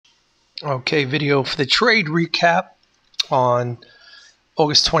Okay, video for the trade recap on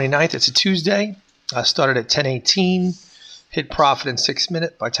August 29th. It's a Tuesday. I started at 10:18, hit profit in 6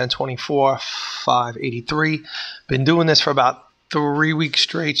 minutes by 10:24, 583. Been doing this for about 3 weeks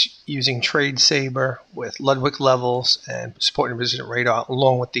straight using Trade Saber with Ludwig levels and support and resistance radar,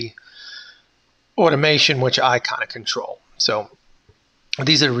 along with the automation, which I kind of control. So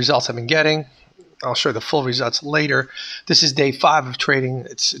these are the results I've been getting. I'll show the full results later. This is day 5 of trading.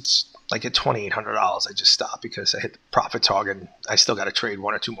 It's like at $2,800. I just stopped because I hit the profit target and I still got to trade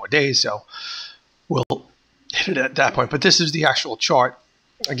 1 or 2 more days. So we'll hit it at that point. But this is the actual chart.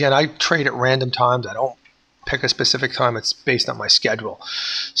 Again, I trade at random times. I don't pick a specific time. It's based on my schedule.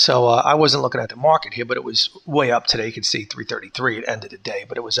 So I wasn't looking at the market here, but it was way up today. You can see 333 at the end of the day,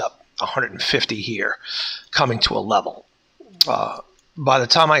 but it was up 150 here, coming to a level. By the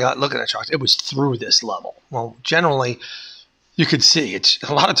time I got looking at charts, it was through this level. Well, generally, you could see it's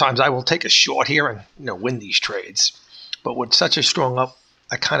a lot of times I will take a short here and win these trades, but with such a strong up,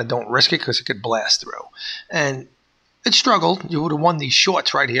 I kind of don't risk it because it could blast through. And it struggled. You would have won these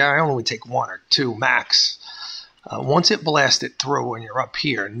shorts right here. I only would take 1 or 2 max. Once it blasted through and you're up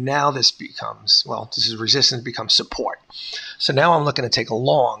here, now this becomes, well, this is resistance, becomes support. So now I'm looking to take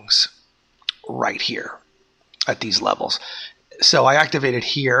longs right here at these levels. So I activated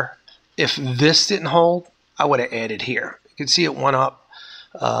here. If this didn't hold, I would have added here. You can see it went up.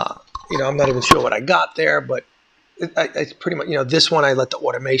 I'm not even sure what I got there, but it's pretty much, this one I let the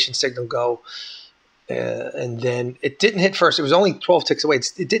automation signal go. And then it didn't hit first. It was only 12 ticks away.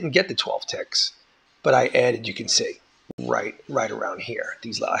 It didn't get the 12 ticks, but I added, you can see, right around here.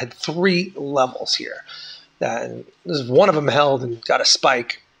 I had 3 levels here. And one of them held and got a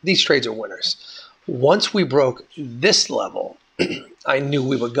spike. These trades are winners. Once we broke this level, I knew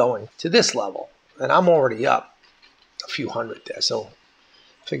we were going to this level, and I'm already up a few hundred there. So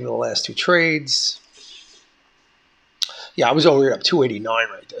figure the last 2 trades. Yeah, I was over here up 289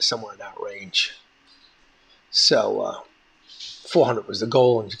 right there, somewhere in that range. So 400 was the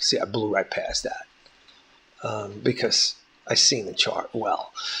goal, and you can see I blew right past that because I seen the chart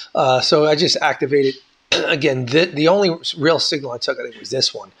well. So I just activated again. The only real signal I took, I think, was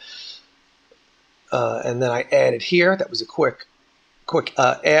this one. And then I added here. That was a quick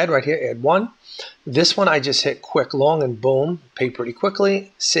add right here, add 1. This one I just hit quick long and boom, paid pretty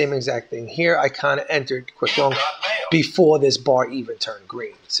quickly. Same exact thing here. I kind of entered quick long before this bar even turned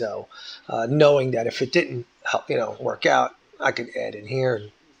green. So knowing that if it didn't work out, I could add in here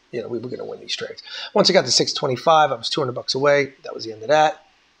and we were going to win these trades. Once I got to 625, I was $200 away. That was the end of that.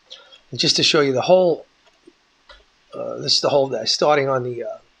 And just to show you the whole, this is the whole day, starting on the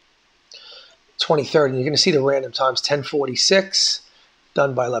 23rd, and you're going to see the random times, 10:46,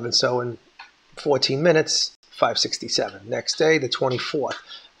 done by 11. So in 14 minutes, 567. Next day, the 24th,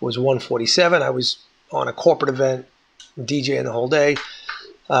 was 1:47. I was on a corporate event, DJing the whole day.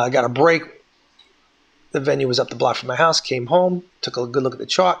 I got a break. The venue was up the block from my house. Came home, took a good look at the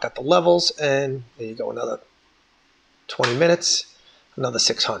chart, got the levels, and there you go, another 20 minutes, another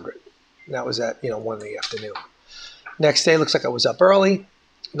 600. And that was at 1 in the afternoon. Next day, looks like I was up early.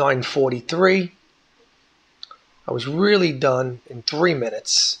 9:43. I was really done in 3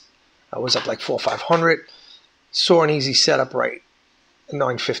 minutes. I was up like 400 or 500. Saw an easy setup right at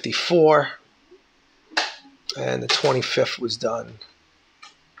 9:54, and the 25th was done.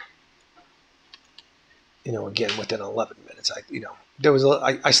 Again within 11 minutes.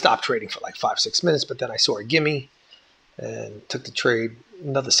 I stopped trading for like 5-6 minutes, but then I saw a gimme and took the trade,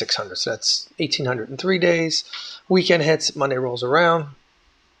 another 600. So that's 1,800 in 3 days. Weekend hits. Monday rolls around.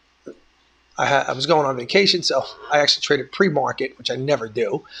 I was going on vacation, so I actually traded pre-market, which I never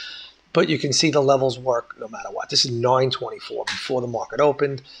do. But you can see the levels work no matter what. This is 9:24 before the market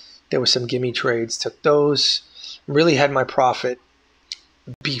opened. There were some gimme trades, took those. Really had my profit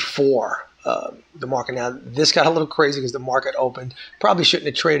before the market. Now, this got a little crazy because the market opened. Probably shouldn't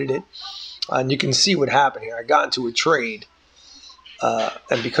have traded it. And you can see what happened here. I got into a trade,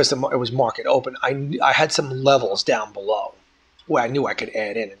 and because it was market open, I had some levels down below where I knew I could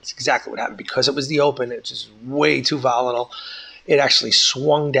add in. And it's exactly what happened. Because it was the open, it was just way too volatile. It actually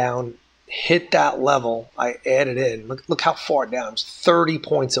swung down, hit that level. I added in. Look how far down. It was 30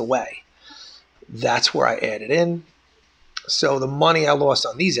 points away. That's where I added in. So the money I lost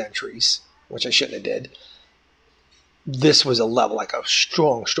on these entries, which I shouldn't have did, this was a level, like a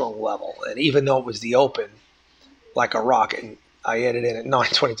strong level. And even though it was the open, like a rocket, and I added in at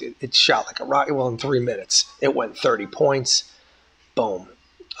 9:22, it shot like a rocket. Well, in 3 minutes, it went 30 points. Boom.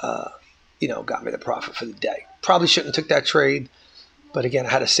 Got me the profit for the day. Probably shouldn't have took that trade, but again, I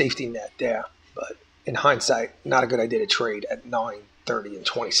had a safety net there. But in hindsight, not a good idea to trade at 30 and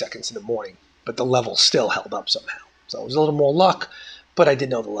 20 seconds in the morning, but the level still held up somehow. So it was a little more luck, but I did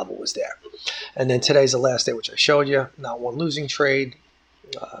know the level was there. And then today's the last day, which I showed you. Not one losing trade.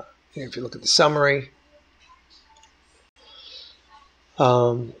 If you look at the summary,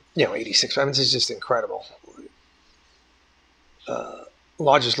 86. I mean, this is just incredible.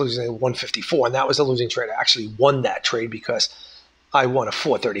 Largest losing 154, and that was a losing trade. I actually won that trade because I won a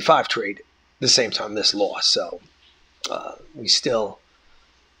 435 trade the same time this loss. So we still,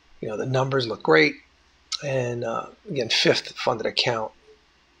 the numbers look great. And again, 5th funded account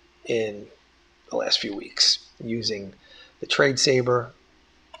in the last few weeks using the trade Saber,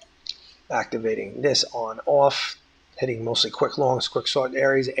 activating this on off, hitting mostly quick longs, quick short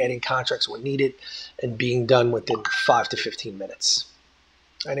areas, adding contracts when needed, and being done within 5 to 15 minutes.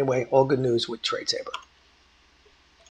 Anyway, all good news with trade Saber.